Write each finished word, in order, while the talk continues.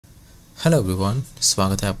Hello everyone,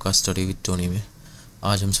 स्वागत है आपका स्टडी विद टोनी में।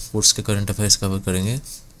 आज हम स्पोर्ट्स के करंट अफेयर्स कवर करेंगे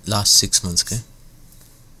लास्ट 6 मंथ्स के।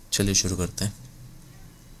 चलिए शुरू करते हैं।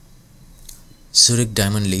 ज़ुरिक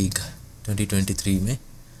डायमंड लीग 2023 में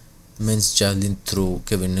मेंस जैवलिन थ्रो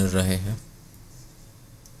के विनर रहे हैं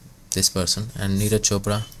this person, and Neeraj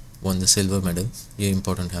Chopra one the silver medal. ये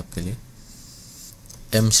इंपॉर्टेंट है आपके लिए।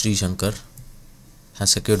 M Shrishankar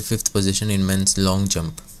has secured 5th position in men's long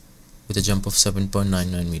jump with a jump of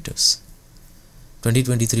 7.99 meters.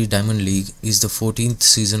 2023 Diamond League is the 14th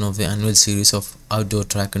season of the annual series of outdoor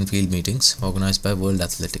track and field meetings organized by World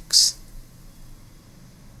Athletics.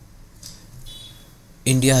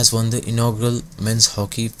 India has won the inaugural Men's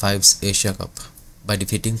Hockey Fives Asia Cup by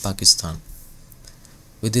defeating Pakistan.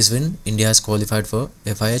 With this win, India has qualified for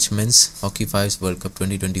FIH Men's Hockey Fives World Cup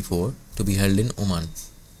 2024 to be held in Oman.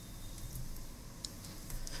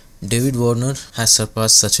 David Warner has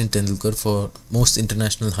surpassed Sachin Tendulkar for most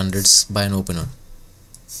international hundreds by an opener.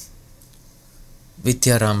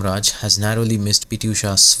 Vidya Ramraj has narrowly missed PT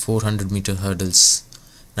Usha's 400-meter hurdles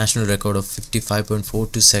national record of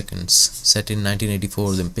 55.42 seconds set in 1984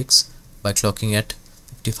 Olympics by clocking at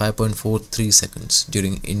 55.43 seconds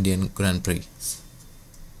during Indian Grand Prix.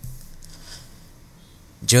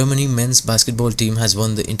 Germany men's basketball team has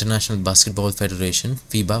won the International Basketball Federation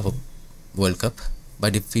 (FIBA) World Cup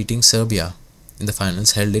by defeating Serbia in the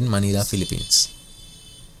finals held in Manila, Philippines.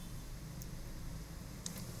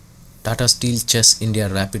 Tata steel chess India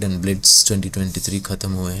rapid and Blitz 2023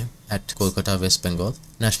 खत्म हुए हैं eight Kolkata, waste Bengal.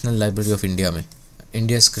 National library of India में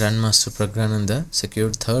India's grand master Praggnanandhaa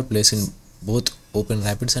secured 3rd place in both open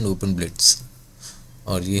rapids and open Blitz,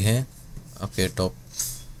 और ये है आपके top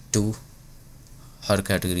 2 हर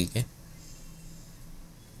category के।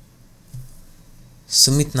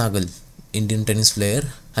 Sumit Nagal, Indian tennis player,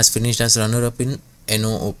 has finished as runner-up in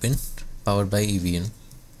NO Open powered by EVN,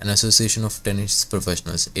 an association of tennis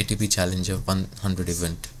professionals, ATP Challenger 100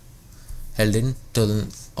 event held in Tulln,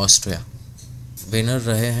 Austria. Winner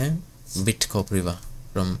रहे हैं Bit Kopriva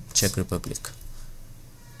from Czech Republic.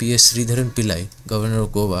 PS Sridharan Pillai, Governor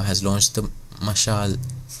of Goa, has launched the Mashal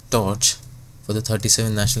torch for the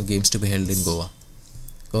 37th National Games to be held in Goa.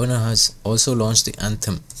 Governor has also launched the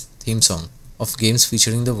anthem theme song of games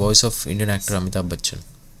featuring the voice of Indian actor Amitabh Bachchan.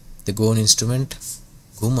 The Goan instrument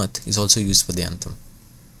Ghumat is also used for the anthem.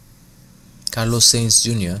 Carlos Sainz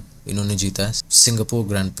Jr. इन्होंने जीता है Singapore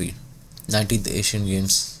grand pre. 19th Asian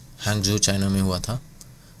games Hangzhou China में हुआ था।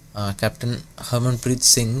 Captain Harmanpreet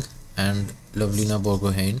Singh and Lovlina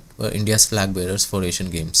Borgohain were India's flag bearers for Asian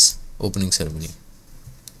games opening ceremony.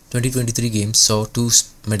 2023 games saw 2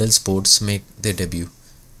 medal sports make their debut,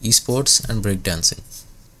 esports and breakdancing.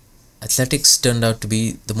 Athletics turned out to be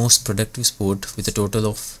the most productive sport with a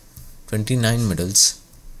total of 29 medals.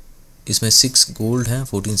 इसमें 6 gold हैं,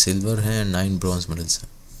 14 silver हैं and 9 bronze medals हैं.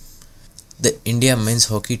 The India men's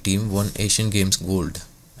hockey team won Asian Games gold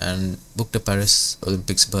and booked a Paris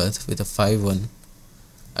Olympics berth with a 5-1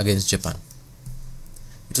 against Japan.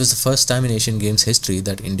 It was the first time in Asian Games history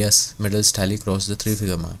that India's medals tally crossed the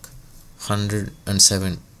 3-figure mark.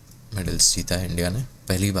 107 medals जीता है India ने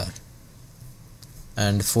पहली बार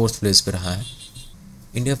and 4th place पे रहा है।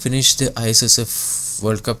 India finished the ISSF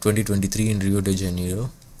World Cup 2023 in Rio de Janeiro,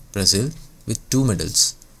 Brazil with 2 medals,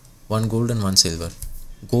 1 gold and 1 silver.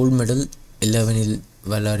 Gold medal 11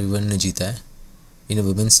 वाला रिवन ने जीता है in a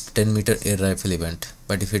women's 10-meter air rifle event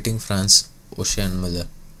by defeating France Oceane Muller.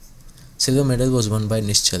 Silver medal was won by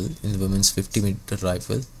Nischal in the women's 50-meter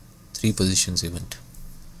rifle 3 positions event.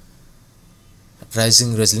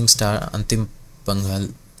 Rising wrestling star Antim Panghal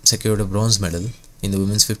secured a bronze medal in the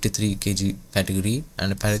women's 53 kg category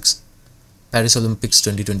and a Paris Olympics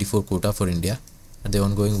 2024 quota for India at the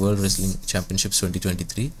ongoing World Wrestling Championships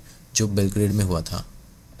 2023 जो Belgrade में हुआ था.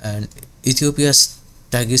 And Ethiopia's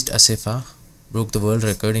Tagist Asefa broke the world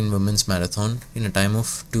record in women's marathon in a time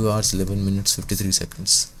of 2 hours 11 minutes 53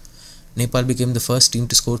 seconds. Nepal became the first team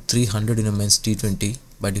to score 300 in a men's T20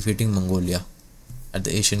 by defeating Mongolia at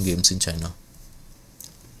the Asian Games in China.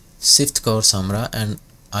 Sift Kaur Samra and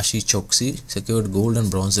Ashi Choksi secured gold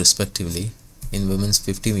and bronze respectively in women's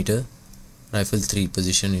 50-meter rifle 3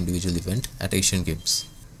 position individual event at Asian Games.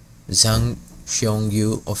 Zhang Xiongyu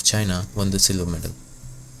of China won the silver medal.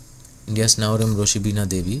 India's Naoram Roshibina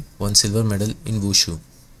Devi won silver medal in Wushu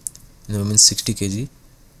in the women's 60 kg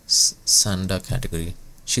Sanda category.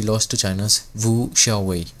 She lost to China's Wu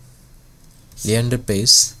Xiaowei. Leander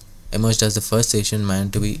Paes emerged as the first Asian man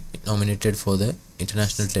to be nominated for the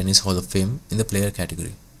International Tennis Hall of Fame in the player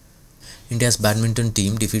category. India's badminton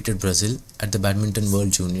team defeated Brazil at the Badminton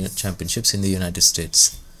World Junior Championships in the United States.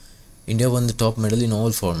 India won the top medal in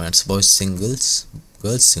all formats: boys singles,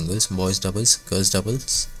 girls singles, boys doubles, girls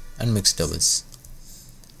doubles and mixed doubles.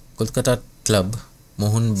 Kolkata club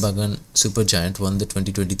Mohun Bagan Supergiant won the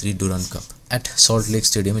 2023 Durand Cup at Salt Lake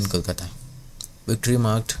Stadium in Kolkata. Victory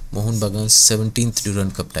marked Mohun Bagan's 17th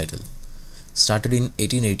Durand Cup title. Started in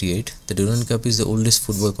 1888, the Durand Cup is the oldest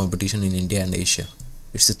football competition in India and Asia.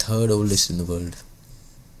 It's the third oldest in the world.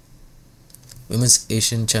 Women's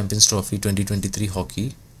Asian Champions Trophy 2023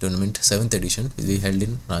 Hockey Tournament 7th edition will be held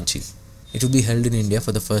in Ranchi. It will be held in India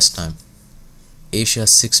for the first time.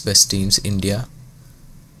 Asia's 6 best teams: India,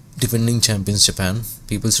 defending champions Japan,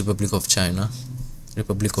 People's Republic of China,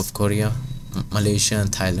 Republic of Korea, Malaysia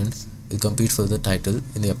and Thailand will compete for the title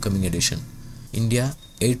in the upcoming edition. India,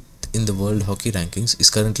 8th in the world hockey rankings, is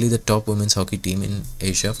currently the top women's hockey team in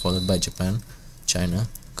Asia, followed by Japan, China,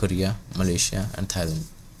 Korea, Malaysia and Thailand.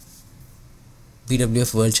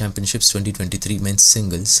 BWF World Championships 2023 men's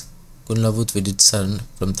singles, Kunlavut Viditsaran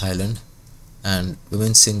from Thailand and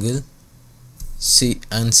women's single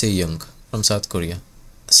Se-young from South Korea.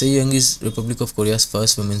 Se-young is Republic of Korea's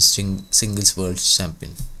first women's singles world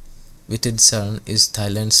champion. Viditsaran is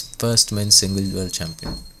Thailand's first men's singles world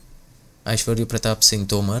champion. Aishwarya Pratap Singh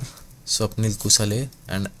Tomar, Swapnil Kusale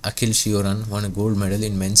and Akhil Shioran won a gold medal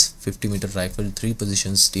in men's 50-meter rifle 3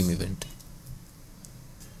 positions team event.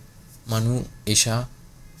 Manu Isha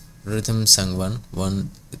Rhythm Sangwan won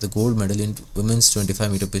the gold medal in women's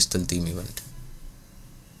 25-meter pistol team event.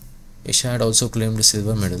 Isha had also claimed a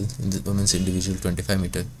silver medal in the women's individual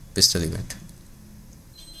 25-meter pistol event.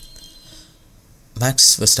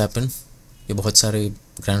 Max Verstappen ये बहुत सारे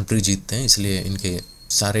grand pre जीतते हैं, इसलिए इनके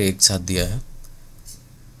सारे एक साथ दिया है.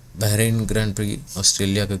 बहरीन ग्रैंड प्री,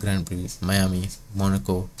 ऑस्ट्रेलिया का grand pre, Miami,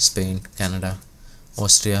 Monaco, Spain, Canada,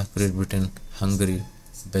 Austria, great Britain, Hungary,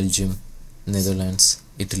 Belgium, Netherlands,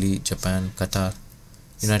 Italy, Japan, कतार,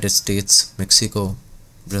 United states, Mexico,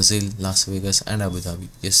 Brazil, Las Vegas and Abu Dhabi,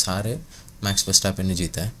 ये सारे मैक्स वर्स्टैपन ने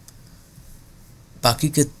जीता है. बाकी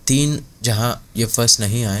के 3 जहां ये फर्स्ट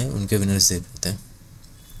नहीं आए उनके विनर्स दे देते हैं.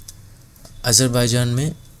 अज़रबैजान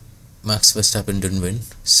में max Verstappen didn't win,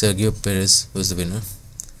 Sergio Perez was the winner.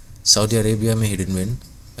 Saudi Arabia में he didn't win,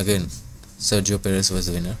 again Sergio Perez was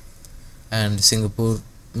the winner. And Singapore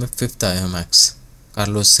में 5th आया max,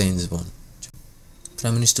 Carlos Sainz won.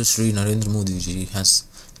 Prime Minister Shri Narendra Modi ji has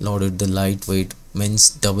lauded the lightweight men's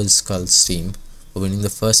double sculls team for winning the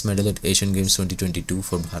first medal at Asian Games 2022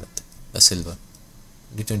 for Bharat, a silver.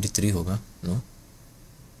 2023 होगा, no?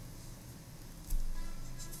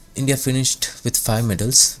 India finished with 5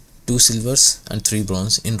 medals, 2 silvers and 3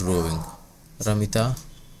 bronze in rowing. Ramita,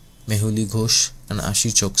 Mehuli Ghosh and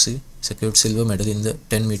Ashi Choksi secured silver medal in the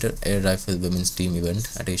 10-meter air rifle women's team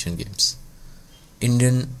event at Asian Games.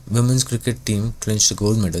 Indian women's cricket team clinched a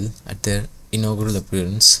gold medal at their inaugural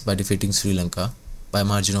appearance by defeating Sri Lanka by a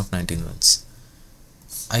margin of 19 runs.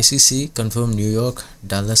 ICC confirmed New York,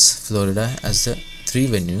 Dallas, Florida as the 3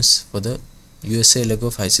 venues for the USA leg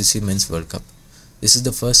of ICC Men's World Cup. This is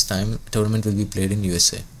the first time a tournament will be played in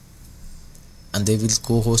USA, and they will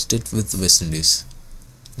co-host it with the West Indies.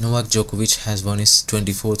 Novak Djokovic has won his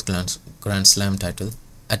 24th Grand Slam title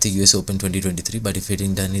at the US Open 2023 by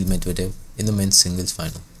defeating Daniil Medvedev in the men's singles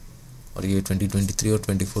final. और ये 2023 और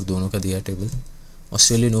 24 दोनों का दिया table.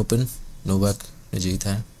 Australian open Novak ने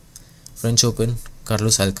जीता है. French open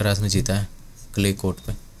Carlos Alcaraz ने जीता है क्ले कोर्ट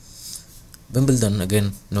पे. विंबलडन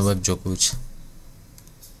अगेन नोवाक जोकोविच.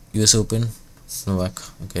 US open Novak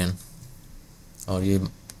again. और ये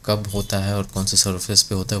कब होता है और कौन से सरफेस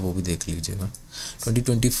पे होता है वो भी देख लीजिएगा.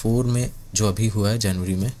 2024 में जो अभी हुआ है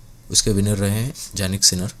जनवरी में, उसके विनर रहे हैं जानिक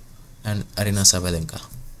Sinner and arena Sabalenka.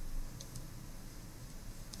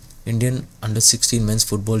 Indian under-16 men's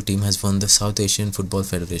football team has won the South Asian Football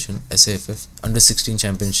Federation (SAFF) under-16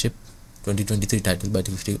 championship 2023 title by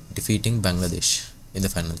defeating Bangladesh in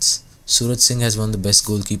the finals. Suraj Singh has won the best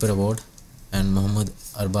goalkeeper award, and Mohammad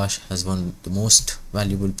Arbash has won the most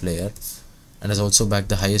valuable player and has also bagged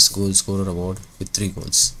the highest goal scorer award with 3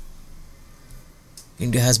 goals.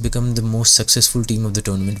 India has become the most successful team of the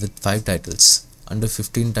tournament with 5 titles.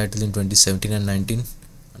 Under-15 title in 2017 and 19,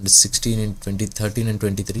 under-16 in 2013 and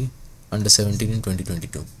 23, under-17 in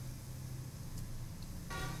 2022.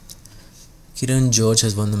 Kiran George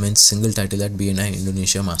has won the men's single title at BNI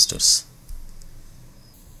Indonesia Masters.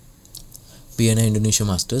 BNI Indonesia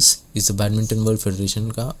Masters is the Badminton World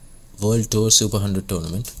Federation का World Tour Super 100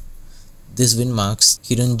 tournament. This win marks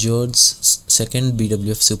Kiran George's second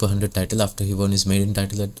BWF Super 100 title after he won his maiden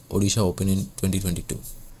title at Odisha Open in 2022.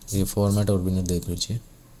 ये format और winner देख लीजिए.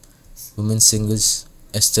 Women's singles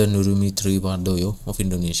Esther Nurumi Triwardoyo of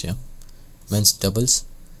Indonesia. Men's doubles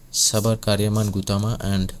Sabar Karyaman Gutama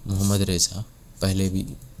and Muhammad Reza पहले भी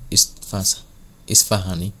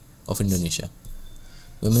Isfahani of Indonesia.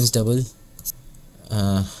 Women's double,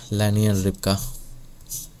 Lani and Ripka.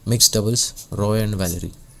 Mixed doubles, Roy and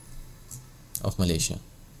Valerie of Malaysia.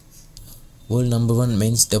 World number 1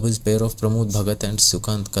 men's doubles pair of Pramod Bhagat and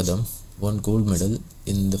Sukant Kadam won gold medal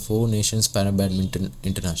in the Four Nations Para Badminton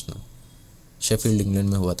International. Sheffield England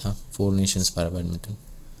में हुआ था four Nations para badminton.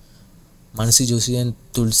 Mansi Joshi and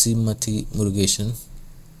Tulsi मथी Murugesan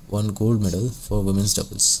one gold medal for women's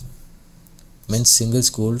doubles. Men's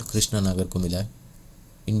singles gold Krishna नागर को मिला है.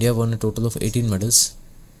 India one A total of 18 medals,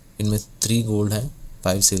 इनमें 3 gold हैं,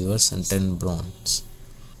 5 silvers and 10 bronze.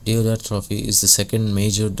 Deodhar Trophy is the second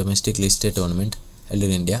major domestic listed tournament held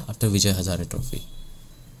in India after Vijay Hazare Trophy.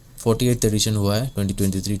 48th edition हुआ है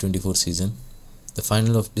 2023-24 season. The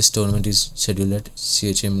final of this tournament is scheduled at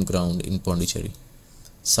CHM ground in Pondicherry.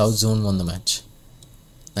 South Zone won the match.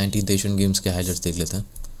 19th Asian Games के highlights देख लेते हैं.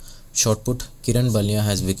 Shot put, Kiran Balia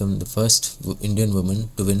has become the first Indian woman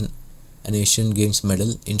to win an Asian Games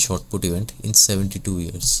medal in shot put event in 72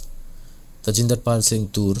 years. Tajinder Pal Singh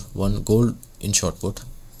Toor won gold in shot put.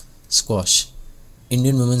 Squash.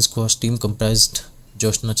 Indian women's squash team comprised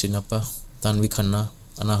Joshna Chinnappa, Tanvi Khanna,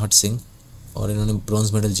 Anahat Singh और इन्होंने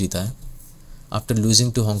bronze medal जीता है after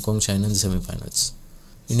losing to Hong Kong, China in the semi-finals.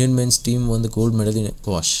 Indian men's team won the gold medal in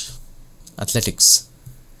squash. Athletics.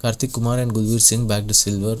 Karthik Kumar and Gulveer Singh bagged a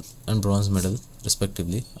silver and bronze medal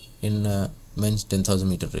respectively in men's 10,000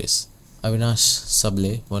 meter race. Avinash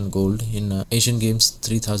Sable won gold in Asian Games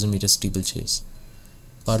 3,000 meter steeplechase.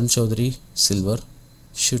 Parul Chaudhary silver.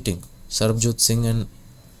 Shooting. Sarabjot Singh and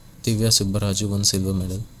Divya Subbaraju won silver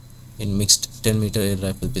medal in mixed 10-meter air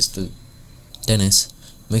rifle pistol. Tennis.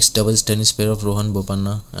 Mixed doubles tennis pair of Rohan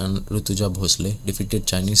Bopanna and Rutuja Bhosle defeated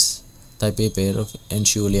Chinese Taipei pair of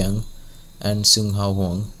Enshu Liang and Seung Hao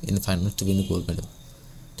Huang in the final to win the gold medal.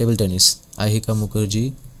 Table tennis. Ahika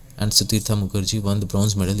Mukherjee and Sutirtha Mukherjee won the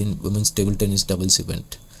bronze medal in women's table tennis doubles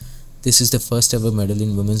event. This is the first ever medal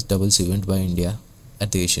in women's doubles event by India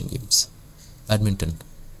at the Asian Games. Badminton.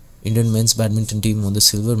 Indian men's badminton team won the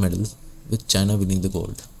silver medal with China winning the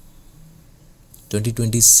gold.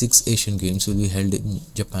 2026 Asian Games will be held in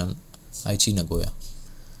Japan, Aichi, Nagoya.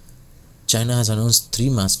 China has announced 3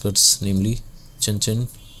 mascots, namely Chen Chen,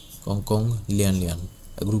 Kong Kong, Lian Lian,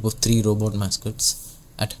 a group of 3 robot mascots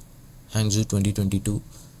at Hangzhou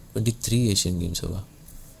 2022-23 Asian Games होगा.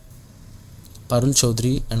 Parul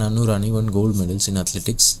Chaudhary and Anu Rani won gold medals in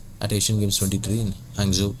athletics at Asian Games 23 in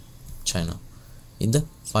Hangzhou, China, in the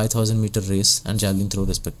 5,000 meter race and javelin throw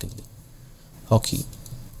respectively. Hockey.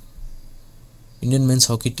 Indian men's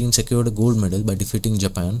hockey team secured a gold medal by defeating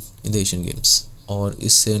Japan in the Asian Games और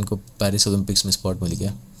इससे इनको Paris Olympics में spot मिल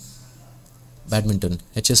गया. Badminton.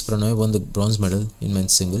 HS Pranoy won the bronze medal in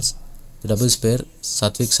men's singles. The doubles pair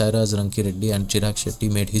Satvik Sairaj Ranki Reddy and Chirag Shetty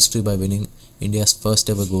made history by winning India's first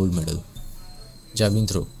ever gold medal. Javelin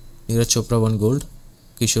throw. Neeraj Chopra won gold.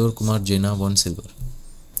 Kishore Kumar Jena won silver.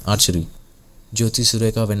 Archery. Jyoti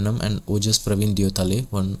Sureka Vennam and Ojas Praveen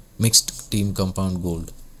Diotale won mixed team compound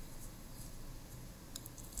gold.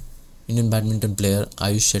 Indian badminton player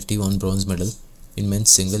Ayush Shetty won bronze medal in men's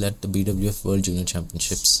single at the BWF World Junior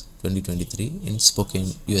Championships 2023 in Spokane,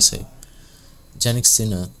 USA. Jannik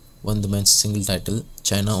Sinner won the men's single title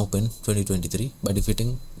China Open 2023 by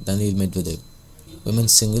defeating Daniil Medvedev.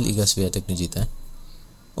 Women's single Iga Swiatek ने जीता है.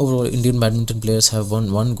 Overall, Indian badminton players have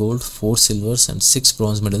won 1 gold, 4 silvers and 6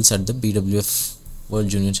 bronze medals at the BWF World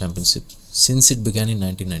Junior Championship since it began in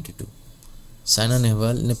 1992. Saina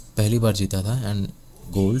Nehwal ने पहली बार जीता था and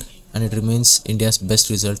gold, and it remains India's best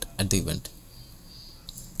result at the event.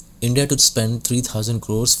 India to spend 3,000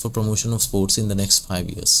 crores for promotion of sports in the next 5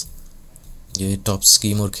 years. ये top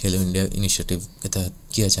scheme और खेलो India initiative के तहत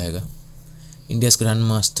किया जाएगा. India's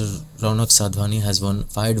Grandmaster Raunak Sadhwani has won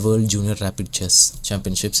 5 World Junior Rapid Chess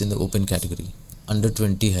Championships in the Open category. Under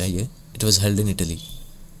 20 है ये. It was held in Italy.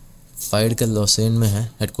 FIDE का Lausanne में है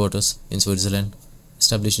headquarters in Switzerland.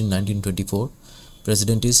 Established in 1924.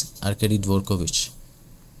 President is Arkady Dvorkovich.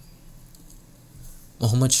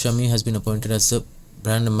 Mohammad Shami has been appointed as the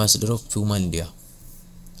brand ambassador of Puma India.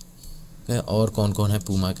 Okay, और कौन कौन है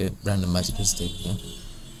Puma के brand ambassadors देखते हैं.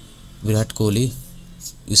 Virat Kohli,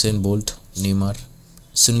 Usain bolt, Neymar,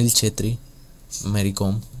 Sunil Chhetri, Mary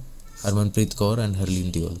com, Harmanpreet Kaur and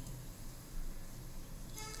Harleen Deol.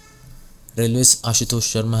 Railways Ashutosh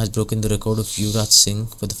Sharma has broken the record of Yuvraj Singh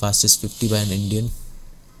for the fastest 50 by an Indian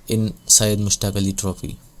in Syed Mushtaq Ali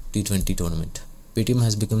Trophy T20 tournament. Paytm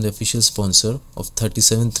has become the official sponsor of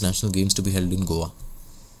 37th National Games to be held in Goa.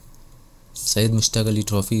 Syed Mushtaq Ali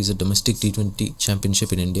Trophy is a domestic T20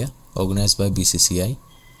 championship in India organized by BCCI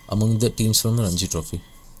among the teams from the Ranji Trophy.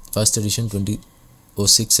 First edition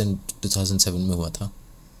 2006 and 2007 में हुआ था।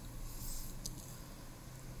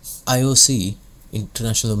 IOC,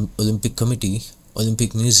 International Olympic Committee,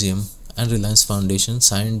 Olympic Museum and Reliance Foundation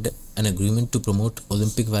signed an agreement to promote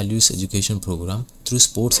Olympic values education program through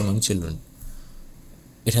sports among children.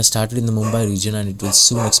 It has started in the Mumbai region and it will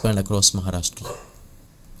soon expand across Maharashtra.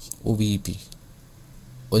 OVEP,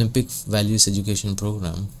 Olympic Values Education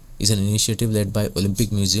Program, is an initiative led by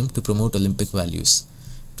Olympic Museum to promote Olympic values.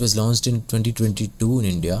 It was launched in 2022 in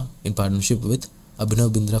India in partnership with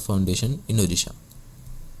Abhinav Bindra Foundation in Odisha.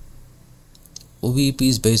 OVEP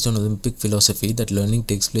is based on Olympic philosophy that learning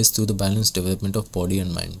takes place through the balanced development of body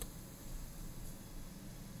and mind.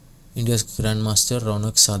 India's Grandmaster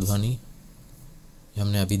रौनक साधवानी,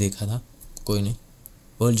 हमने अभी देखा था, कोई नहीं,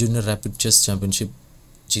 world junior rapid chess championship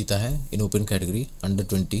जीता है in open category under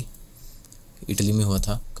 20, Italy में हुआ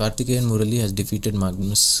था। कार्तिकेयन मुरली has defeated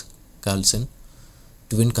Magnus Carlsen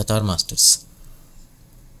to win Qatar Masters.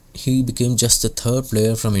 He became just the third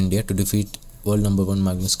player from India to defeat world number 1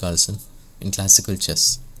 Magnus Carlsen in classical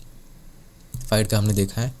chess. Fight का हमने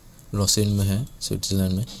देखा है, Lausanne में है,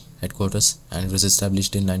 Switzerland में headquarters, and it was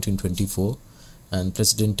established in 1924 and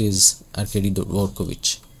president is Arkady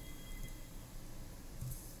Dvorkovich.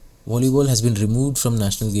 Volleyball has been removed from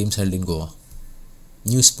national games held in Goa.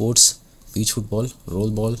 New sports: beach football,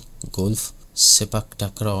 rollball, golf, sepak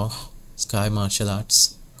takraw, sky martial arts,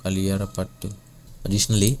 kaliyarapattu.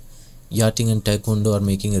 Additionally, yachting and taekwondo are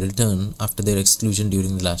making a return after their exclusion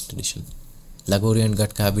during the last edition. Lagori and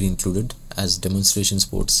Gatka have been included as demonstration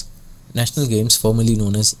sports. National Games, formerly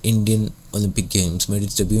known as Indian Olympic Games, made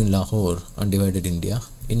its debut in Lahore, undivided India,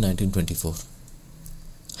 in 1924.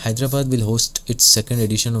 Hyderabad will host its second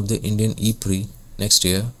edition of the Indian E-Prix next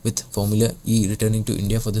year, with Formula E returning to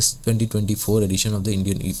India for the 2024 edition of the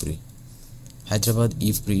Indian E-Prix. Hyderabad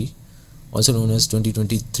E-Prix, also known as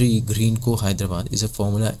 2023 Greenco Hyderabad, is a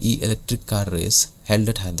Formula E electric car race held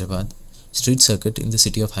at Hyderabad Street Circuit in the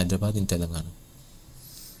city of Hyderabad in Telangana.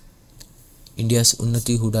 India's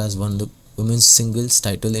Unnati Huda has won the women's singles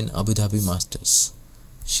title in Abu Dhabi Masters.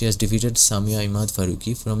 She has defeated Samia Imad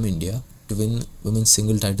Faruqi from India to win women's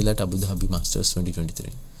single title at Abu Dhabi Masters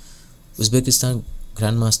 2023. Uzbekistan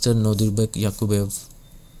Grandmaster Nodirbek Yakubev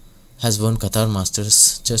has won Qatar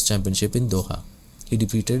Masters Chess Championship in Doha. He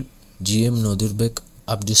defeated GM Nodirbek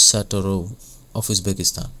Abdusattorov of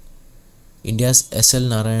Uzbekistan. India's SL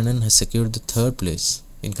Narayanan has secured the third place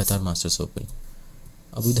in Qatar Masters Open.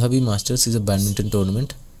 Abu Dhabi Masters is a badminton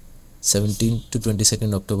tournament. 17 to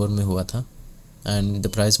 22nd October में हुआ था and the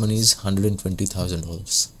prize money is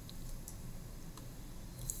 $120,000.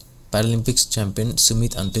 Paralympics champion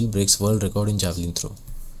Sumit Antil breaks world record in javelin throw.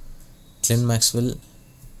 Glenn Maxwell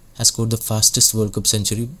has scored the fastest World Cup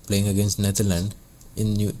century playing against Netherlands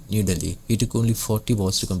in New Delhi. He took only 40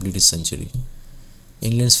 balls to complete his century.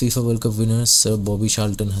 England's FIFA World Cup winner Sir Bobby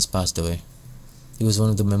Charlton has passed away. He was one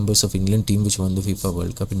of the members of England team which won the FIFA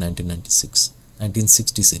World Cup in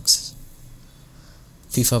 1966.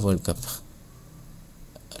 FIFA World Cup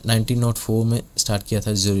 1904 में start किया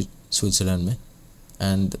था Zurich Switzerland में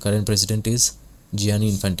and the current president is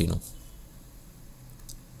Gianni Infantino.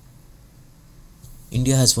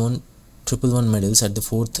 India has won 111 medals at the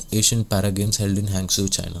 4th Asian Para Games held in Hangzhou,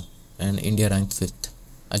 China, and India ranked 5th.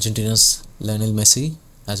 Argentina's Lionel Messi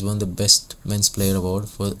has won the Best Men's Player Award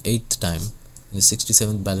for the 8th time in the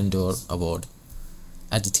 67th Ballon d'Or Award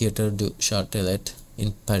at the Theatre du Châtelet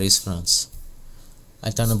in Paris, France.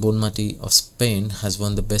 Aitana Bonmati of Spain has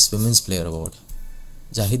won the Best Women's Player Award.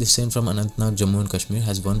 Zahid Hussain from Anantnag, Jammu and Kashmir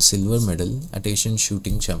has won silver medal at Asian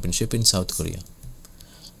Shooting Championship in South Korea.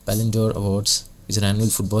 Ballon d'Or Awards is an annual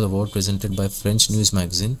football award presented by French news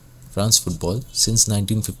magazine France Football since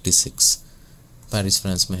 1956. Paris,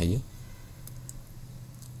 France में है ये.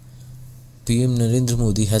 PM Narendra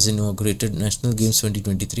Modi has inaugurated National Games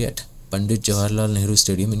 2023 at Pandit Jawaharlal Nehru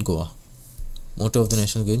Stadium in Goa. Motto of the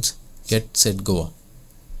National Games: Get Set Goa.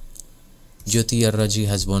 Jyoti Yarraji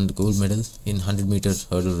has won the gold medal in 100-meter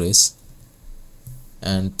hurdle race,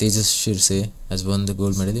 and Tejas Shirse has won the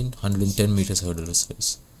gold medal in 110 meters hurdle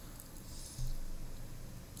race.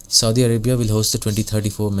 Saudi Arabia will host the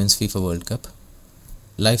 2034 Men's FIFA World Cup.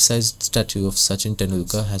 Life-sized statue of Sachin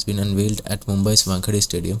Tendulkar has been unveiled at Mumbai's Wankhede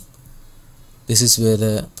Stadium. This is where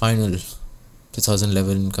the final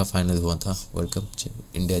 2011 का final हुआ था World Cup.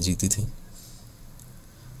 India जीती थी.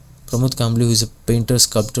 Pramod Kamble, who is a painter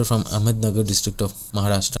sculptor from Ahmednagar district of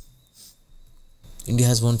Maharashtra. India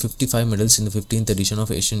has won 55 medals in the 15th edition of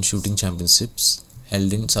Asian Shooting Championships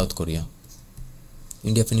held in South Korea.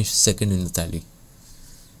 India finished second in the tally.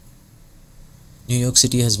 New York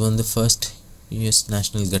City has won the first US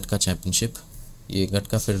National Gatka Championship. ये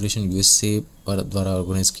gatka federation USA द्वारा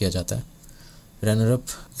organise किया जाता है. Runner up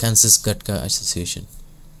Kansas gatka association.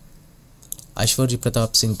 Aishwarya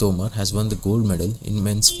Pratap Singh Tomar has won the gold medal in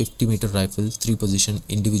men's 50-meter rifle 3-position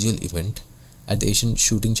individual event at the Asian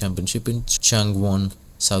Shooting Championship in Changwon,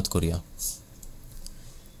 South Korea.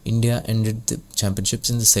 India ended the championships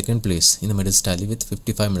in the second place in the medals tally with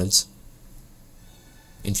 55 medals,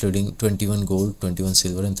 including 21 gold, 21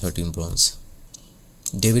 silver and 13 bronze.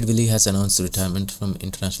 David Willey has announced retirement from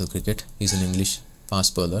international cricket. He is an English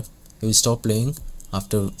fast bowler. He will stop playing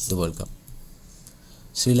after the World Cup.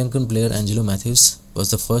 Sri Lankan player Angelo Matthews was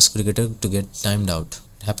the first cricketer to get timed out.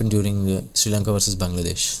 It happened during Sri Lanka vs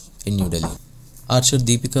Bangladesh in New Delhi. Archer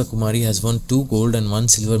Deepika Kumari has won 2 gold and 1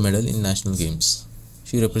 silver medal in national games.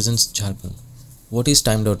 She represents Jharkhand. What is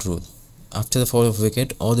timed out rule? After the fall of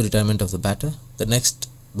wicket or the retirement of the batter, the next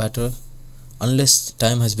batter, unless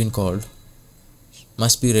time has been called,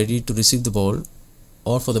 must be ready to receive the ball,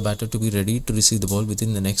 or for the batter to be ready to receive the ball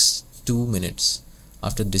within the next 2 minutes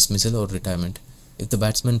after dismissal or retirement. If the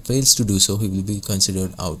batsman fails to do so, he will be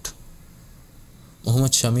considered out.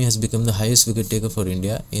 Mohammad Shami has become the highest wicket taker for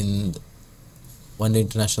India in One Day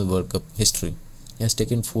International World Cup history. He has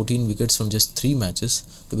taken 14 wickets from just 3 matches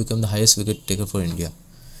to become the highest wicket taker for India.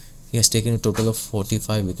 He has taken a total of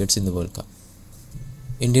 45 wickets in the World Cup.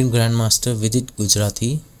 Indian Grandmaster Vidit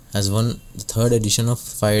Gujrathi has won the 3rd edition of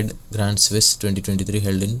FIDE Grand Swiss 2023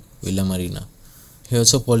 held in Villa Marina. He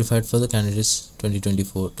also qualified for the Candidates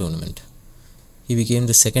 2024 tournament. He became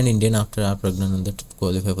the second Indian after R. Pragnananda to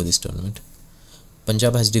qualify for this tournament.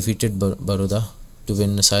 Punjab has defeated Baroda to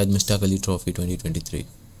win the Syed Mustaq Ali Trophy 2023.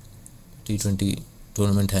 T20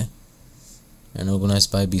 tournament hai and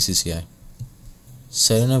organized by BCCI.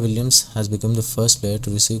 Serena Williams has become the first player to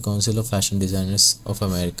receive Council of Fashion Designers of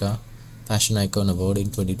America Fashion Icon Award in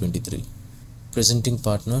 2023. Presenting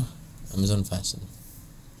partner Amazon Fashion.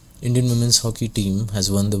 Indian women's hockey team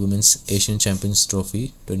has won the Women's Asian Champions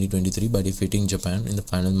Trophy 2023 by defeating Japan in the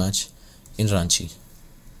final match in Ranchi.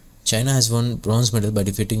 China has won bronze medal by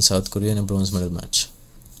defeating South Korea in a bronze medal match.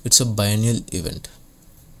 It's a biennial event.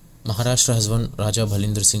 Maharashtra has won Raja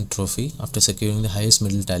Bhalinder Singh Trophy after securing the highest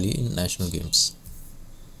medal tally in national games.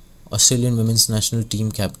 Australian women's national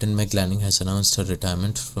team captain Meg Lanning has announced her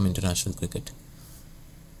retirement from international cricket.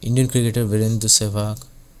 Indian cricketer Virendra Sehwag,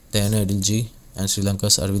 Diana Adilji and Sri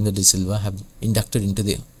Lanka's Arvinda de Silva have inducted into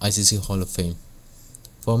the ICC Hall of Fame.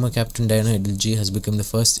 Former captain Diana Adilji has become the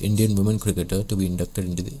first Indian women cricketer to be inducted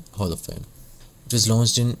into the Hall of Fame. It was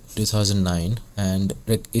launched in 2009 and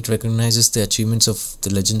it recognizes the achievements of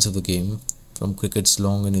the legends of the game from cricket's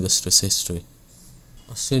long and illustrious history.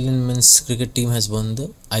 Australian men's cricket team has won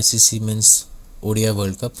the ICC Men's ODI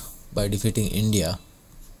World Cup by defeating India,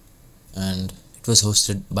 and it was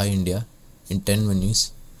hosted by India in 10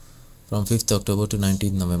 venues from 5th October to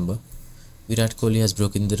 19th November. Virat Kohli has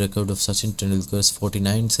broken the record of Sachin Tendulkar's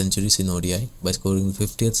 49 centuries in ODI by scoring the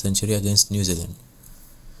 50th century against New Zealand.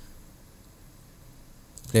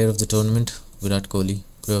 Player of the tournament, Virat Kohli.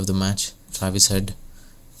 Player of the match, Travis Head.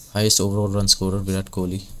 Highest overall run scorer, Virat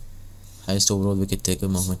Kohli. Highest overall wicket taker,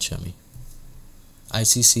 Mohammad Shami.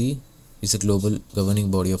 ICC is a global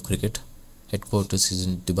governing body of cricket. Headquarters is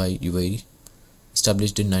in Dubai, UAE.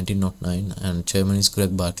 Established in 1909 and chairman is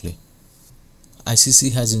Greg Bartley.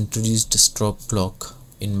 ICC has introduced a stop clock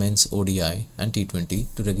in men's ODI and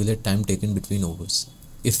T20 to regulate time taken between overs.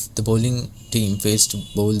 If the bowling team fails to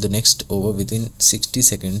bowl the next over within 60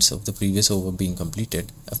 seconds of the previous over being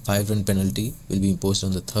completed, a 5-run penalty will be imposed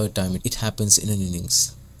on the third time it happens in an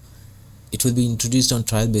innings. It will be introduced on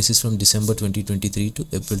trial basis from December 2023 to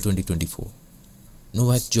April 2024.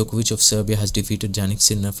 Novak Djokovic of Serbia has defeated Jannik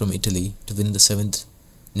Sinner from Italy to win the 7th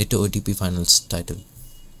NATO ATP Finals title.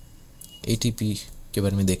 ATP के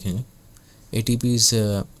बारे में देखेंगे. ATP is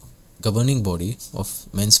a governing body of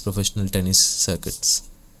men's professional tennis circuits.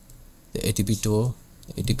 The ATP Tour,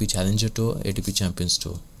 ATP Challenger Tour, ATP Champions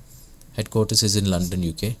Tour. Headquarters is in London,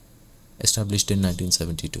 UK. Established in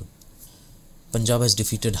 1972. Punjab has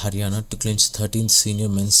defeated Haryana to clinch 13th Senior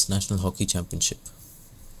Men's National Hockey Championship.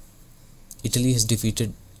 Italy has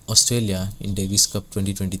defeated Australia in Davis Cup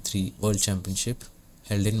 2023 World Championship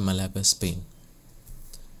held in Malaga, Spain.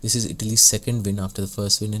 This is Italy's second win after the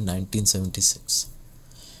first win in 1976.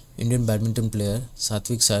 Indian badminton player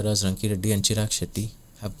Satvik Sairaj Rankireddy and Chirag Shetty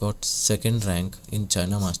have got second rank in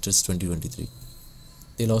China Masters 2023.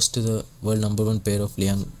 They lost to the world number 1 pair of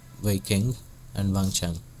Liang Weikeng and Wang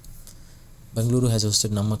Chang. Bengaluru has hosted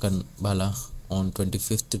Namma Kambala on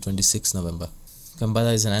 25th to 26th November.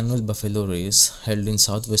 Kambala is an annual buffalo race held in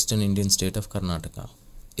southwestern Indian state of Karnataka.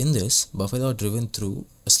 In this, buffalo are driven through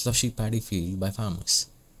a slushy paddy field by farmers.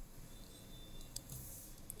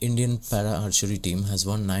 Indian para archery team has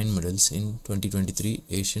won 9 medals in 2023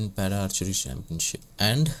 Asian Para Archery Championship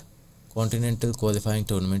and Continental Qualifying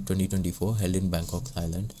Tournament 2024 held in Bangkok,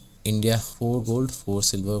 Thailand. India 4 gold, 4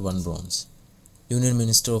 silver, 1 bronze. Union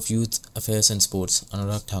Minister of Youth Affairs and Sports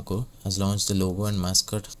Anurag Thakur has launched the logo and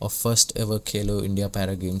mascot of first ever Khelo India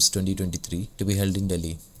Para Games 2023 to be held in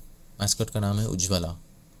Delhi. Mascot का नाम है Ujjwala,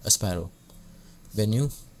 a sparrow. Venue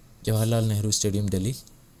Jawaharlal Nehru Stadium, Delhi.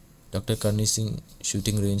 Dr. Karni Singh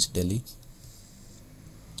Shooting Range, Delhi.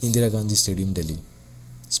 Indira Gandhi Stadium, Delhi.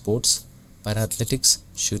 Sports para-athletics,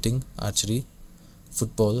 shooting, archery,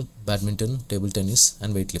 football, badminton, table tennis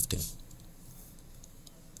and weightlifting.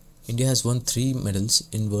 India has won 3 medals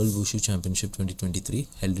in World Wushu Championship 2023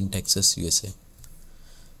 held in Texas, USA.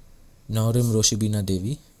 Naurim Roshibina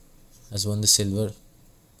Devi has won the silver.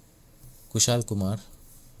 Kushal Kumar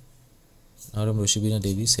Naurim Roshibina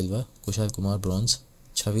Devi silver, Kushal Kumar bronze,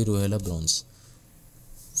 Chavi Ruhela bronze.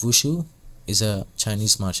 Wushu is a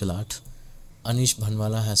Chinese martial art. Anish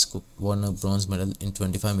Bhanwala has won a bronze medal in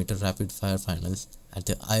 25-meter rapid fire final at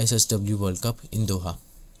the ISSW World Cup in Doha.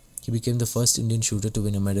 He became the first Indian shooter to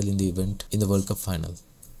win a medal in the event in the World Cup final.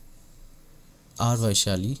 R.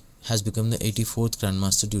 Vaishali has become the 84th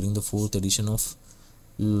Grandmaster during the 4th edition of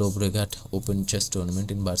Llobregat Open Chess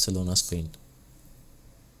Tournament in Barcelona, Spain.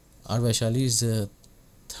 R. Vaishali is the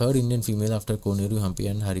 3rd Indian female after Koneru Hampi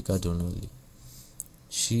and Harika Donnelly.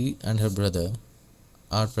 She and her brother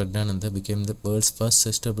R. Pragnananda became the world's first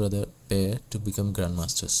sister-brother pair to become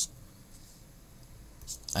Grandmasters.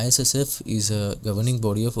 ISSF is a governing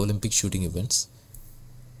body of Olympic shooting events.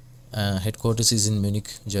 Headquarters is in Munich,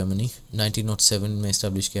 Germany. 1907 में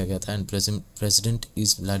establish किया गया था and president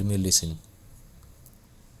is Vladimir Lisin.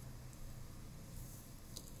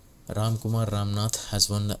 Ram Kumar Ramnath has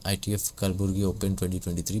won the ITF Kalburgi Open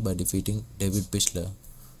 2023 by defeating David Pichler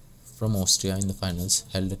from Austria in the finals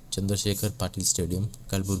held at Chandrasekhar Patil Stadium,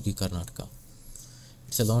 Kalburgi, Karnataka.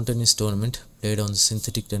 It's a lawn tennis tournament played on the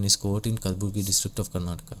synthetic tennis court in Kalburgi district of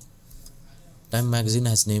Karnataka. Time magazine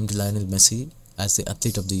has named Lionel Messi as the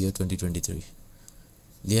Athlete of the Year 2023.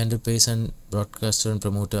 Leander Paes and broadcaster and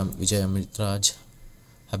promoter Vijay Amitraj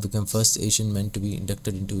have become first Asian men to be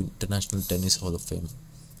inducted into International Tennis Hall of Fame.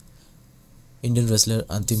 Indian wrestler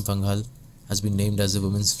Antim Panghal has been named as the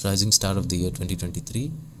Women's Rising Star of the Year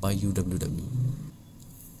 2023 by UWW.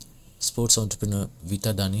 Sports entrepreneur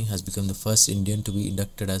Vita Dani has become the first Indian to be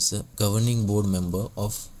inducted as a governing board member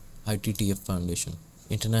of ITTF Foundation,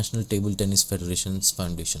 International Table Tennis Federation's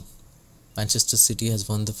foundation. Manchester City has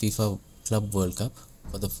won the FIFA Club World Cup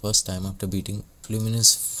for the first time after beating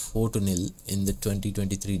Fluminense 4-0 in the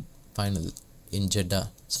 2023 final in Jeddah,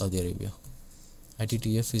 Saudi Arabia.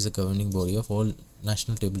 ITTF is a governing body of all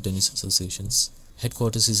national table tennis associations.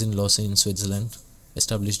 Headquarters is in Lausanne, Switzerland,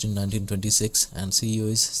 established in 1926, and CEO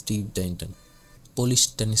is Steve Dainton. Polish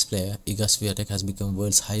tennis player Iga Swiatek has become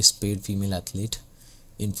world's highest paid female athlete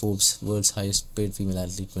in Forbes' World's Highest Paid Female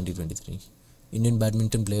Athlete 2023. Indian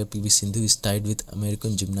badminton player PV Sindhu is tied with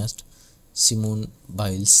American gymnast Simone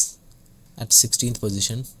Biles at 16th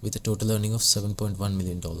position with a total earning of $7.1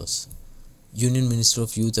 million. Union Minister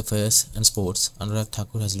of Youth Affairs and Sports Anurag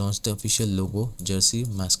Thakur has launched the official logo, jersey,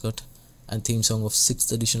 mascot and theme song of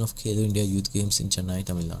 6th edition of Khelo India Youth Games in Chennai,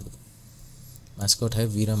 Tamil Nadu. Mascot है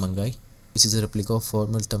Veera Mangai, which is a replica of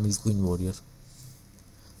former Tamil Queen warrior.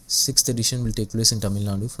 6th edition will take place in Tamil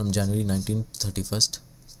Nadu from January 19th to 31st,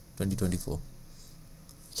 2024.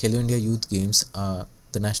 Khelo India Youth Games are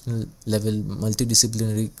the national level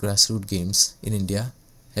multidisciplinary grassroots games in India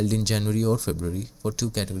held in January or February for 2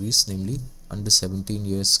 categories, namely under 17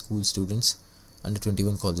 years school students, under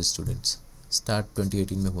 21 college students. Start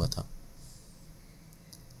 2018 में हुआ था.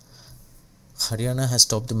 Haryana has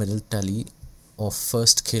topped the medal tally of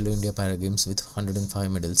first Khelo India Para Games with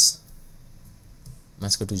 105 medals.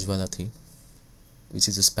 Mascot Ujjwala thi, which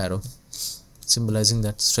is a sparrow, symbolizing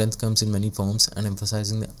that strength comes in many forms and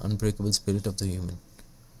emphasizing the unbreakable spirit of the human.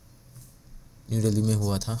 New Delhi में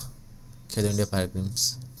हुआ था Khelo India Para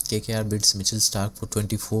Games. KKR bids Mitchell Stark for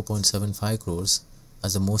 24.75 crores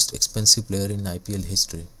as the most expensive player in IPL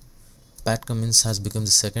history. Pat Cummins has become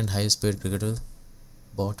the second highest paid cricketer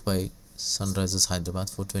bought by Sunrisers Hyderabad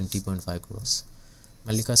for 20.5 crores.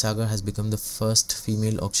 Mallika Sagar has become the first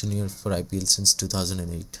female auctioneer for IPL since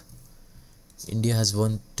 2008. India has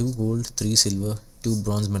won 2 gold, 3 silver, 2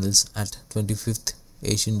 bronze medals at 25th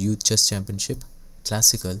Asian Youth Chess Championship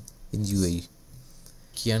Classical in UAE.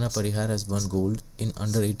 Kiana Parihar has won gold in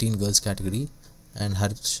under 18 girls category and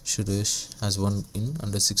Harsh Suresh has won in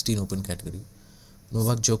under 16 open category.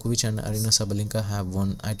 Novak Djokovic and Arina Sabalenka have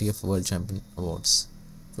won ITF World Champion Awards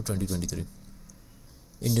for 2023.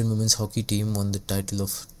 Indian women's hockey team won the title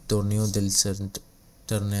of Torneo del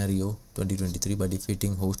Centenario 2023 by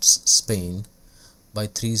defeating hosts Spain by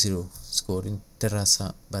 3-0 score in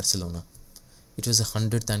Terrassa, Barcelona. It was the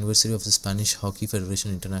 100th anniversary of the Spanish Hockey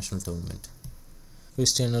Federation International Tournament.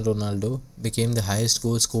 Cristiano Ronaldo became the highest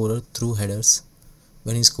goal scorer through headers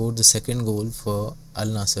when he scored the second goal for Al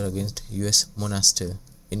Nassr against US Monastir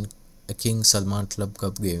in a King Salman Club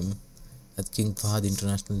Cup game at King Fahd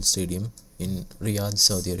International Stadium in Riyadh,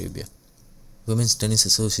 Saudi Arabia. Women's Tennis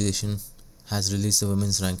Association has released the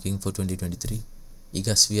women's ranking for 2023.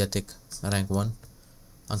 Iga Swiatek rank 1,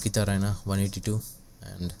 Ankita Raina 182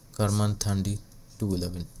 and Karman Thandi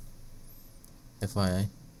 211. FYI,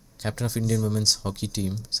 captain of Indian women's hockey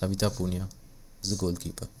team Savita Punia is the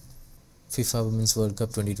goalkeeper. FIFA Women's World Cup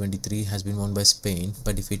 2023 has been won by Spain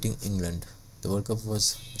by defeating England. The World Cup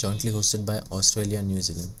was jointly hosted by Australia and New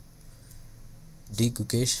Zealand. D.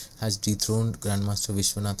 Gukesh has dethroned Grandmaster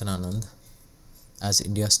Vishwanathan Anand as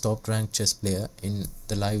India's top-ranked chess player in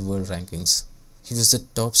the live world rankings. He was the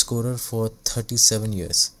top scorer for 37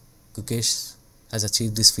 years. Gukesh has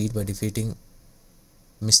achieved this feat by defeating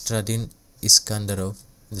Mistradin Iskandarov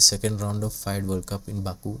in the second round of FIDE World Cup in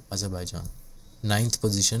Baku, Azerbaijan. 9th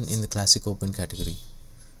position in the Classic Open category.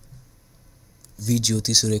 V.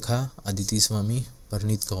 Jyoti Surekha, Aditi Swami,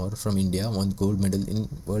 Parneet Kaur from India won gold medal in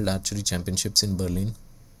World Archery Championships in Berlin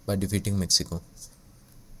by defeating Mexico.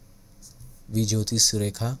 V. Jyoti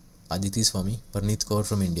Surekha, Aditi Swami, Parneet Kaur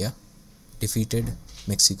from India defeated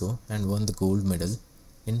Mexico and won the gold medal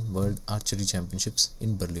in World Archery Championships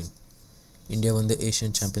in Berlin. India won the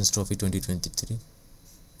Asian Champions Trophy 2023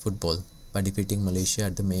 football by defeating Malaysia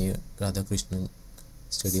at the Mayor Radhakrishnan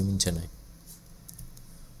Stadium in Chennai.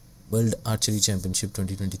 World Archery Championship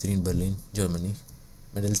 2023 in Berlin, Germany.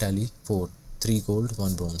 Medal tally 4, 3 gold,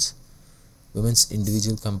 1 bronze. Women's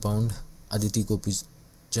individual compound Aditi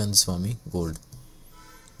Gopichand Swami gold.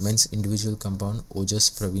 Men's individual compound Ojas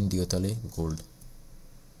Praveen Diotale gold.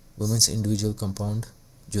 Women's individual compound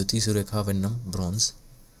Jyoti Surekha Vennam bronze.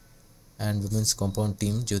 And women's compound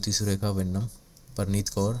team Jyoti Surekha Vennam,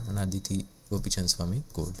 Parneet Kaur and Aditi Gopichand Swami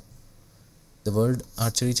gold. The World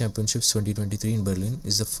Archery Championships 2023 in Berlin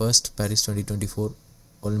is the first Paris 2024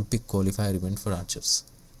 Olympic qualifier event for archers.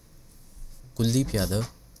 Kuldeep Yadav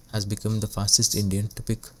has become the fastest Indian to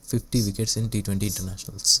pick 50 wickets in T20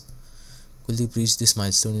 internationals. Kuldeep reached this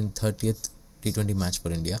milestone in 30th T20 match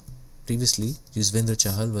for India. Previously, Yuzvendra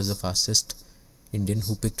Chahal was the fastest Indian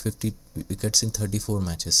who picked 50 wickets in 34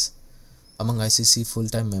 matches. Among ICC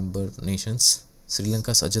full-time member nations, Sri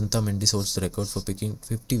Lanka's Ajanta Mendis holds the record for picking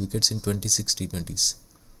 50 wickets in 26 T20s.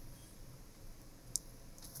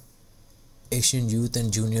 Asian Youth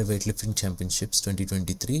and Junior Weightlifting Championships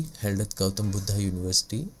 2023 held at Gautam Buddha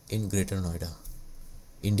University in Greater Noida.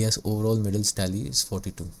 India's overall medals tally is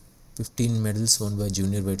 42. 15 medals won by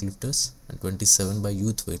junior weightlifters and 27 by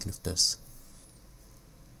youth weightlifters.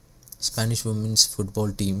 Spanish women's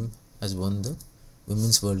football team has won the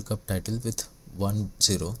Women's World Cup title with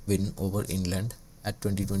 1-0 win over England at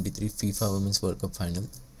 2023 FIFA Women's World Cup final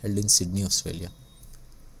held in Sydney, Australia.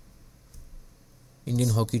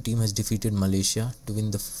 Indian hockey team has defeated Malaysia to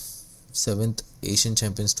win the 7th Asian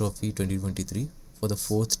Champions Trophy 2023 for the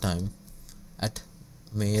 4th time at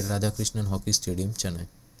Mayor Radhakrishnan Hockey Stadium, Chennai.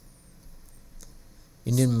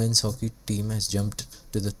 Indian men's hockey team has jumped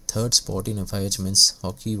to the 3rd spot in FIH Men's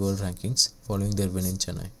Hockey World Rankings following their win in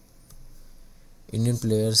Chennai. Indian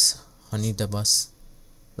players Hani Dabas,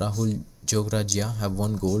 Rahul Jograjia have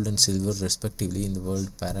won gold and silver respectively in the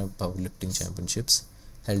World Para Powerlifting Championships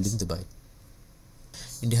held in Dubai.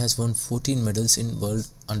 India has won 14 medals in World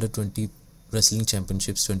Under-20 Wrestling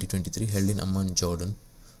Championships 2023 held in Amman, Jordan,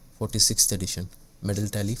 46th edition. Medal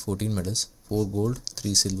tally 14 medals, 4 gold,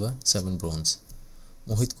 3 silver, 7 bronze.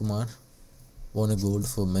 Mohit Kumar won a gold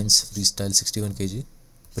for men's freestyle 61 kg.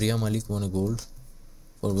 Priya Malik won a gold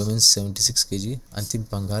for women's 76 kg. Antim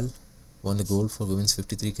Pangal won a gold for women's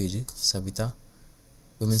 53 kg. Savita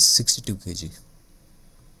women's 62 kg.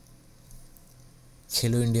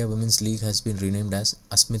 Khelo India Women's League has been renamed as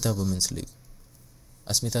Asmita Women's League.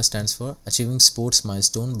 Asmita stands for Achieving Sports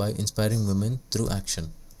Milestone by Inspiring Women Through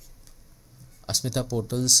Action. Asmita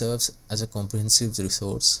portal serves as a comprehensive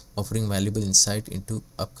resource offering valuable insight into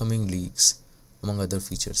upcoming leagues, among other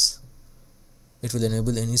features. It will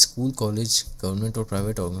enable any school, college, government or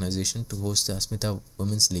private organization to host the Asmita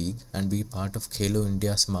Women's League and be part of Khelo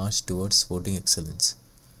India's march towards sporting excellence.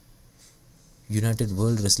 United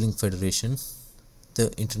World Wrestling Federation, the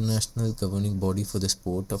international governing body for the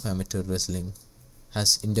sport of amateur wrestling,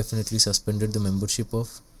 has indefinitely suspended the membership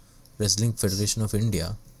of Wrestling Federation of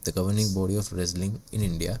India, the governing body of wrestling in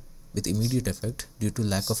India, with immediate effect due to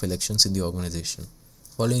lack of elections in the organization.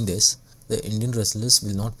 Following this, the Indian wrestlers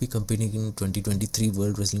will not be competing in 2023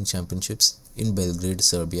 World Wrestling Championships in Belgrade,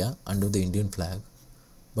 Serbia under the Indian flag,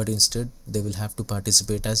 but instead they will have to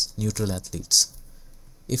participate as neutral athletes.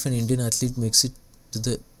 If an Indian athlete makes it to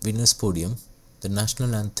the winner's podium, the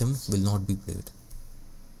national anthem will not be played.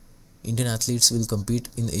 Indian athletes will compete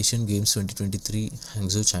in the Asian Games 2023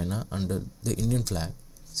 Hangzhou, China under the Indian flag,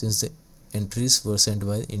 since the entries were sent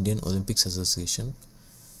by the Indian Olympics Association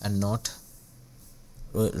and not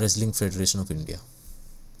Wrestling Federation of India.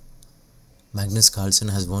 Magnus Carlsen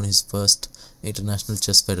has won his first International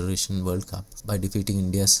Chess Federation World Cup by defeating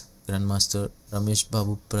India's Grandmaster Ramesh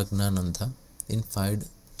Babu Pragnanandha in FIDE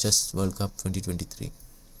Chess World Cup 2023.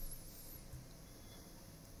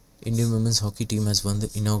 Indian women's hockey team has won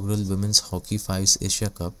the inaugural Women's Hockey Fives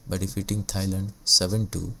Asia Cup by defeating Thailand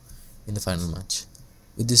 7-2 in the final match.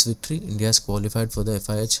 With this victory, India has qualified for the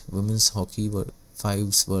FIH Women's Hockey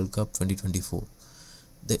Fives World Cup 2024,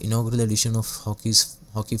 the inaugural edition of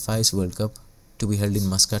Hockey Fives World Cup to be held in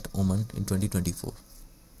Muscat, Oman in 2024.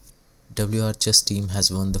 WR Chess team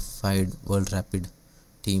has won the FIDE World Rapid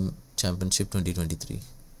Team Championship 2023.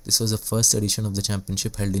 This was the first edition of the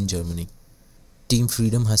championship held in Germany. Team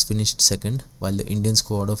Freedom has finished second, while the Indian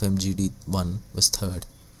squad of MGD1 was third.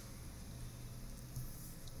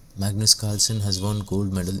 Magnus Carlsen has won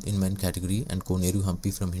gold medal in men category, and Koneru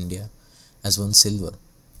Hampi from India has won silver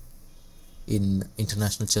in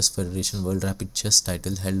International Chess Federation World Rapid Chess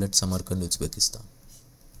title held at Samarkand, Uzbekistan.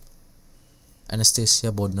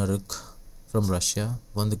 Anastasia Bodnaruk from Russia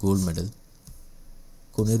won the gold medal.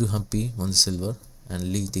 Koneru Hampi won the silver,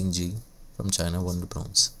 and Li Tingji from China won the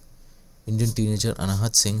bronze. Indian teenager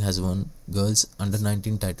Anahat Singh has won girls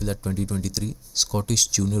under-19 title at 2023 Scottish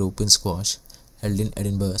Junior Open Squash held in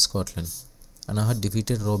Edinburgh, Scotland. Anahat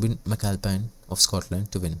defeated Robin McAlpine of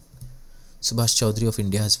Scotland to win. Subhash Chaudhary of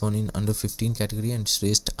India has won in under-15 category, and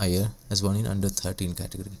Shrestha Iyer has won in under-13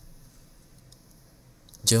 category.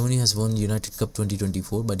 Germany has won United Cup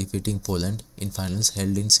 2024 by defeating Poland in finals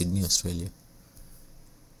held in Sydney, Australia.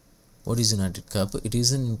 What is United Cup? It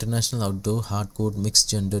is an international outdoor hardcourt mixed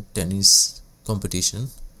gender tennis competition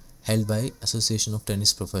held by Association of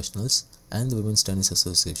Tennis Professionals and the Women's Tennis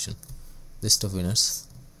Association. List of winners.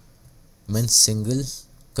 Men's single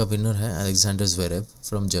का winner है Alexander Zverev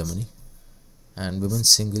from Germany, and women's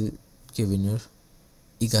single के winner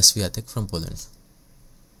Iga Swiatek from Poland.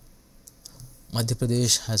 Madhya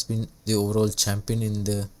Pradesh has been the overall champion in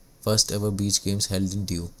the first ever beach games held in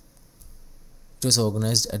Diu. It was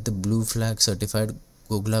organized at the Blue Flag certified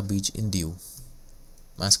Gogla Beach in Diu.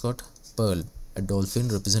 Mascot Pearl, a dolphin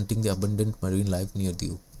representing the abundant marine life near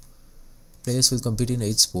Diu. Players will compete in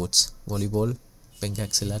 8 sports: volleyball,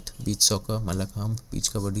 pencaxilat, beach soccer, malakhamb, beach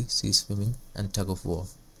kabaddi, sea swimming and tug of war.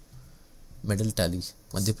 Medal tally: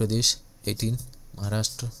 Madhya Pradesh 18,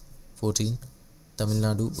 Maharashtra 14, Tamil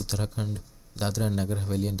Nadu, Uttarakhand, Dadra and Nagar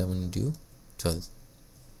Haveli and Daman and Diu 12.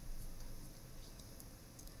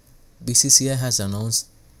 BCCI has announced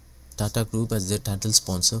Tata Group as their title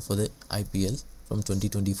sponsor for the IPL from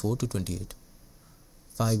 2024 to 28.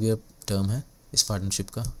 5-year term है इस partnership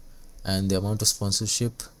का, and the amount of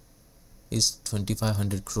sponsorship is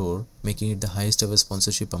 2500 crore, making it the highest ever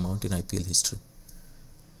sponsorship amount in IPL history.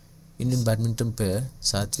 Indian badminton pair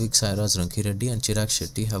Satvik Sairaj Rankireddy and Chirag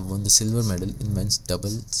Shetty have won the silver medal in men's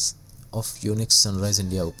doubles of Yonex Sunrise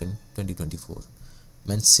India Open 2024.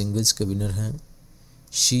 Men's singles के winner हैं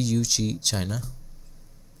Shi Yu Chi, China.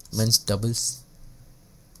 Men's doubles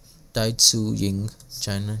Tai Tzu Ying,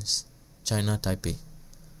 China Taipei.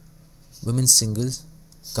 Women's singles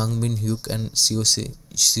Kang Min Hyuk and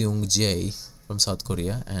Seung Jae from South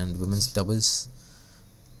Korea, and women's doubles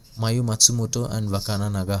Mayu Matsumoto and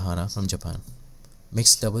Wakana Nagahara from Japan.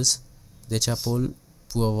 Mixed doubles Dechapol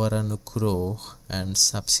Puavaranukuro and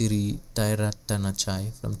Sapsiri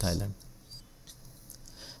Tairatanachai from Thailand.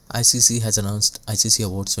 ICC has announced ICC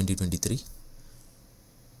Awards 2023.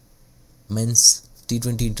 Men's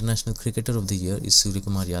T20 International Cricketer of the Year is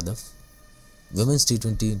Suryakumar Yadav. Women's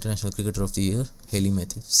T20 International Cricketer of the Year Hayley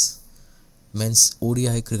Matthews. Men's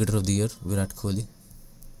ODI Cricketer of the Year Virat Kohli.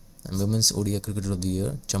 And Women's ODI Cricketer of the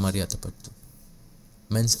Year Chamari Atapattu.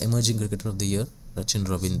 Men's Emerging Cricketer of the Year Rachin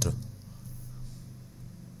Ravindra.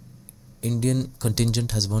 Indian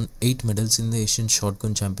contingent has won 8 medals in the Asian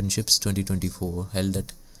Shotgun Championships 2024 held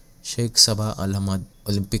at Sheikh Sabah Al Hamad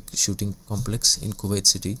Olympic Shooting Complex in Kuwait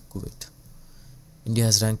City, Kuwait. India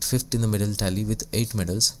has ranked 5th in the medal tally with 8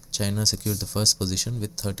 medals. China secured the first position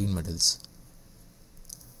with 13 medals.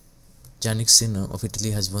 Jannik Sinner of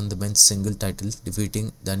Italy has won the men's single title,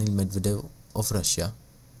 defeating Daniil Medvedev of Russia,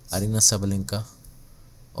 Arina Sabalenka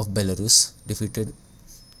of Belarus defeated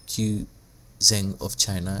Qi Zheng of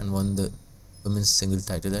China and won the women's single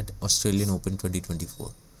title at Australian Open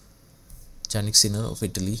 2024. Jannik Sinner of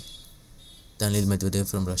Italy, Daniil Medvedev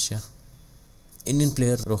from Russia. Indian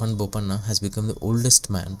player Rohan Bopanna has become the oldest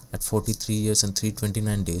man at 43 years and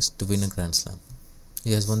 329 days to win a Grand Slam.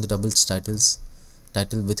 He has won the doubles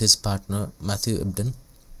title with his partner Matthew Ebden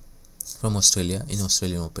from Australia in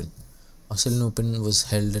Australian Open. Australian Open was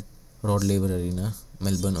held at Rod Laver Arena,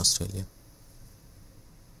 Melbourne, Australia.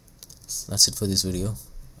 That's it for this video.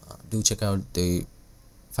 Do check out the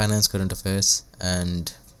finance current affairs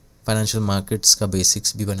and financial markets का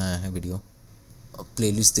basics भी बनाया है video.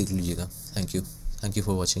 Playlist देख लीजिएगा. Thank you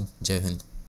for watching. जय हिंद.